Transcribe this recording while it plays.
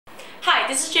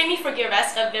this is Jamie for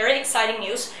Gearbest. A very exciting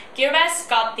news. Gearbest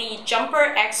got the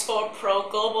Jumper X4 Pro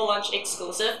Global Launch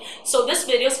exclusive. So this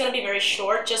video is going to be very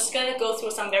short, just going to go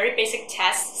through some very basic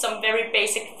tests, some very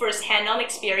basic first hand-on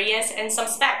experience, and some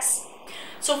specs.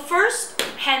 So first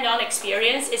hand-on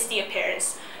experience is the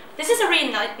appearance. This is a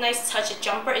really nice touch that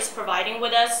Jumper is providing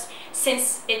with us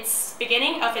since its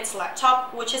beginning of its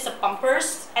laptop, which is the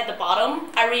bumpers at the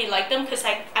bottom. I really like them because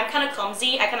I'm kind of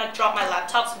clumsy. I kind of drop my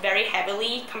laptops very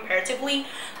heavily comparatively.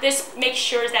 This makes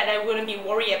sure that I wouldn't be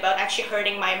worried about actually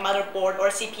hurting my motherboard or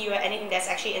CPU or anything that's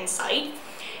actually inside.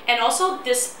 And also,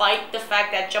 despite the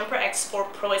fact that Jumper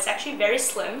X4 Pro is actually very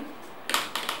slim,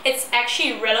 it's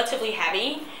actually relatively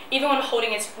heavy. Even when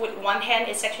holding it with one hand,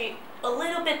 it's actually a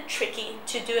little bit tricky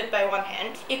to do it by one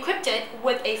hand. Equipped it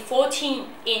with a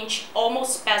 14-inch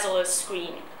almost bezel-less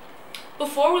screen.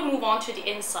 Before we move on to the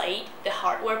inside, the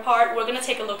hardware part, we're gonna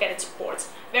take a look at its ports.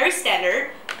 Very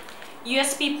standard,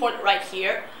 USB port right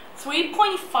here,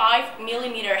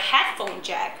 3.5mm headphone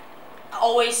jack.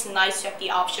 Always nice to have the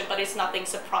option, but it's nothing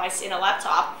surprise in a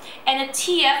laptop. And a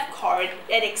TF card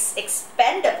that is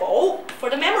expandable for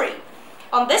the memory.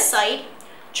 On this side,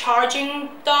 charging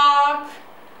dock,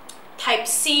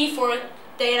 Type-C for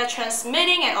data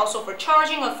transmitting and also for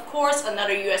charging, of course,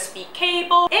 another USB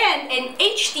cable, and an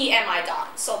HDMI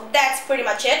dock. So that's pretty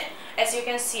much it. As you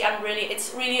can see,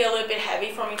 it's really a little bit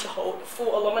heavy for me to hold.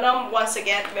 Full aluminum, once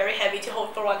again, very heavy to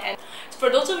hold for one hand. For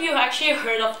those of you who actually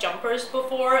heard of Jumpers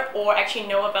before or actually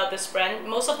know about this brand,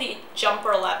 most of the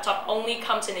Jumper laptop only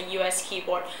comes in a US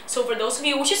keyboard. So for those of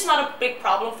you, which is not a big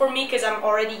problem for me because I'm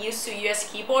already used to US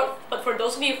keyboard, but for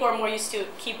those of you who are more used to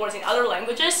keyboards in other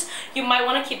languages, you might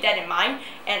want to keep that in mind.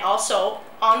 And also,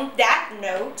 on that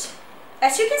note,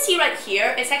 as you can see right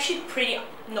here, it's actually pretty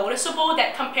noticeable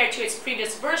that compared to its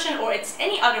previous version or its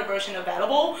any other version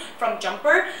available from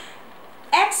Jumper,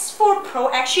 X4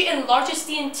 Pro actually enlarges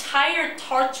the entire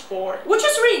touch board, which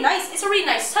is really nice. It's a really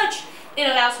nice touch. It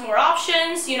allows more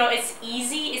options, you know, it's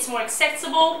easy, it's more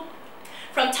accessible.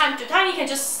 From time to time, you can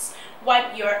just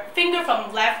wipe your finger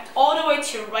from left all the way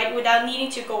to right without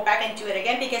needing to go back and do it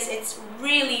again because it's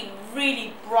really,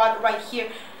 really broad right here.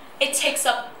 It takes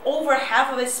up over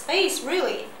half of its space,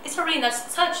 really. It's a really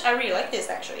nice touch. I really like this,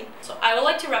 actually. So I would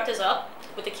like to wrap this up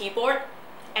with the keyboard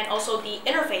and also the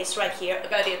interface right here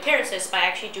about the appearances by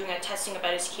actually doing a testing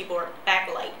about its keyboard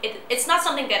backlight. It's not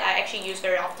something that I actually use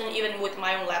very often. Even with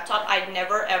my own laptop, I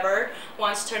never ever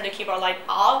once turned the keyboard light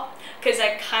off because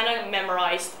I kind of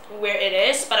memorized where it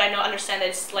is, but I understand that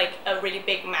it's like a really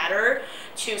big matter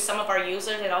to some of our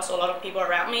users and also a lot of people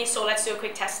around me. So let's do a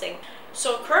quick testing.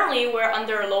 So currently we're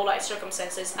under low light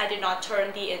circumstances. I did not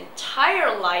turn the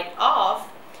entire light off,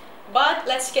 but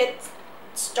let's get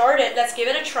started. Let's give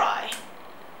it a try.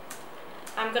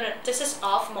 This is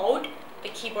off mode. The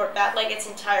keyboard backlight it's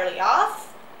entirely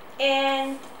off.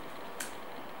 And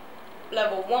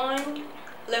level 1,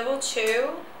 level 2,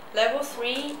 level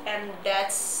 3, and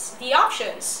that's the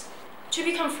options. To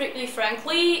be completely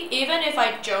frankly, even if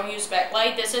I don't use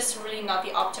backlight, this is really not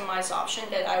the optimized option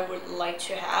that I would like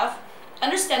to have.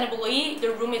 Understandably,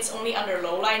 the room is only under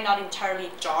low light, not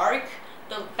entirely dark.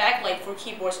 The backlight for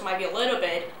keyboards might be a little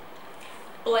bit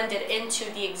blended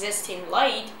into the existing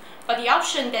light, but the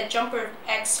option that Jumper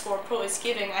X4 Pro is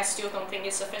giving, I still don't think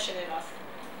is sufficient enough.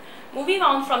 Moving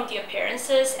on from the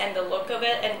appearances and the look of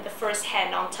it and the first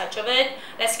hand-on touch of it,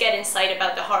 let's get inside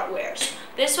about the hardwares.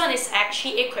 This one is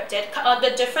actually equipped.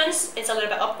 The difference is a little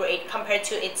bit upgrade compared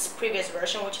to its previous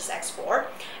version, which is X4.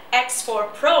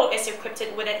 X4 Pro is equipped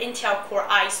with an Intel Core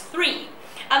i3.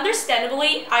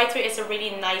 Understandably, i3 is a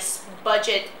really nice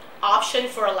budget option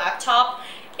for a laptop.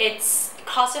 It's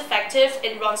cost-effective,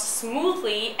 it runs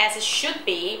smoothly as it should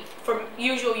be for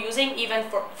usual using, even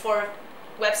for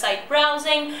website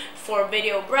browsing, for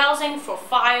video browsing, for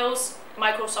files,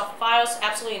 Microsoft files,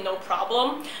 absolutely no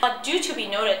problem. But due to be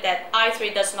noted that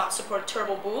i3 does not support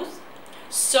turbo boost,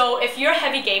 so if you're a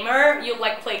heavy gamer, you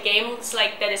like play games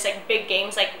like that is like big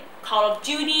games like Call of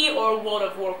Duty or World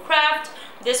of Warcraft,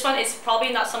 this one is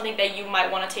probably not something that you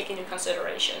might want to take into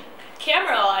consideration.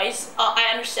 Camera-wise, I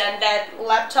understand that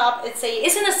laptop, it's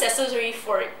an accessory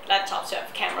for laptops to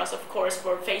have cameras, of course,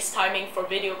 for FaceTiming, for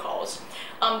video calls.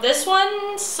 This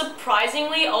one,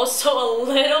 surprisingly, also a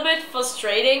little bit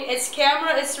frustrating. Its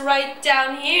camera is right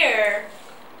down here.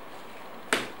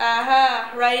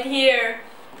 Aha, right here.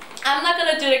 I'm not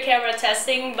gonna do the camera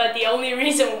testing, but the only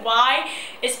reason why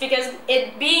is because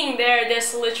it being there,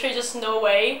 there's literally just no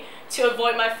way to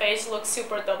avoid my face look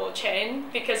super double chain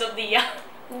because of the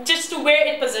just to where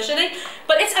it positioning.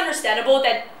 But it's understandable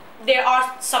that there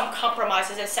are some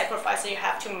compromises and sacrifices you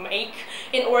have to make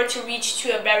in order to reach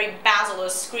to a very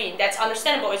bezel-less screen. That's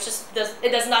understandable. It just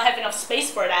does not have enough space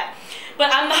for that.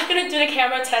 But I'm not gonna do the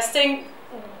camera testing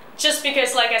just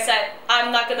because, like I said,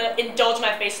 I'm not gonna indulge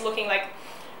my face looking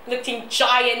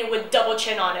giant with double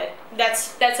chin on it.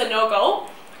 That's a no-go.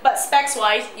 But specs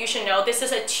wise, you should know this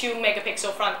is a 2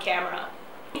 megapixel front camera.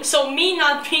 So me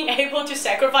not being able to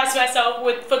sacrifice myself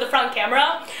for the front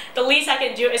camera, the least I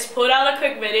can do is put out a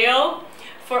quick video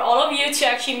for all of you to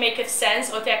actually make it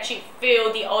sense or to actually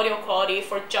feel the audio quality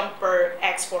for Jumper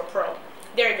X4 Pro.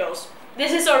 There it goes.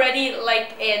 This is already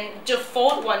like in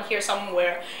default one here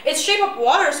somewhere. It's shape of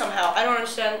water somehow. I don't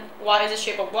understand why is it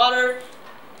shape of water,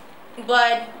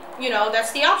 but you know,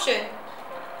 that's the option.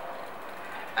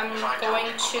 I'm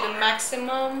going to the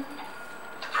maximum.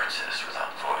 The princess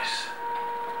without voice.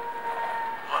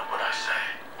 What would I say?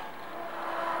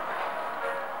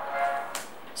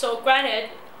 So granted,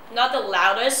 not the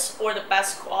loudest or the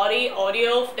best quality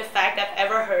audio effect I've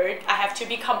ever heard. I have to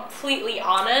be completely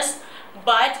honest,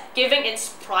 but given its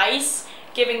price,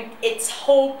 given its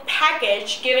whole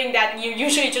package, given that you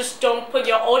usually just don't put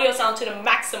your audio sound to the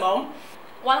maximum.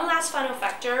 One last final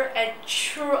factor, a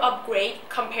true upgrade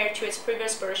compared to its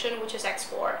previous version, which is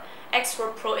X4.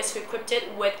 X4 Pro is equipped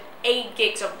with 8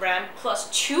 gigs of RAM plus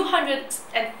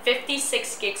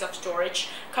 256 gigs of storage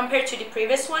compared to the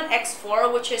previous one,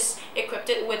 X4, which is equipped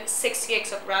with 6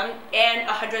 gigs of RAM and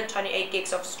 128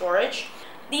 gigs of storage.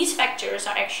 These factors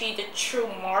are actually the true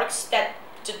marks that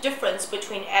the difference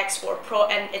between X4 Pro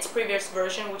and its previous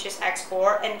version, which is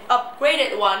X4, and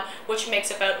upgraded one, which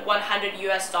makes about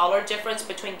 $100 difference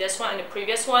between this one and the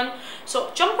previous one.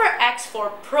 So Jumper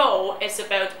X4 Pro is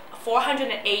about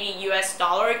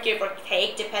 $480, give or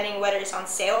take, depending whether it's on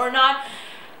sale or not.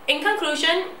 In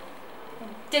conclusion,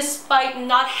 despite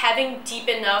not having deep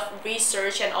enough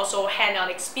research and also hand-on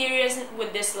experience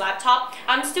with this laptop,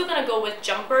 I'm still gonna go with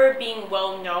Jumper, being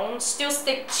well known, still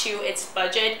stick to its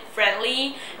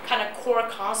budget-friendly kind of core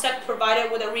concept,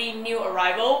 provided with a really new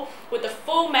arrival with the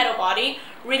full metal body,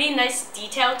 really nice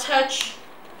detail touch,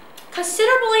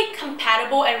 considerably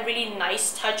compatible and really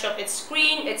nice touch of its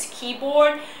screen, its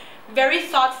keyboard, very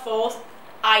thoughtful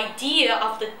idea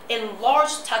of the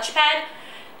enlarged touchpad,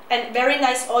 and very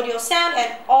nice audio sound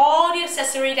and all the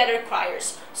accessory that it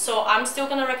requires. So I'm still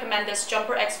gonna recommend this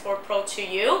Jumper X4 Pro to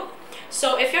you.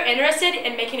 So if you're interested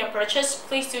in making a purchase,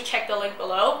 please do check the link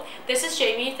below. This is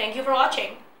Jamie, thank you for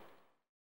watching.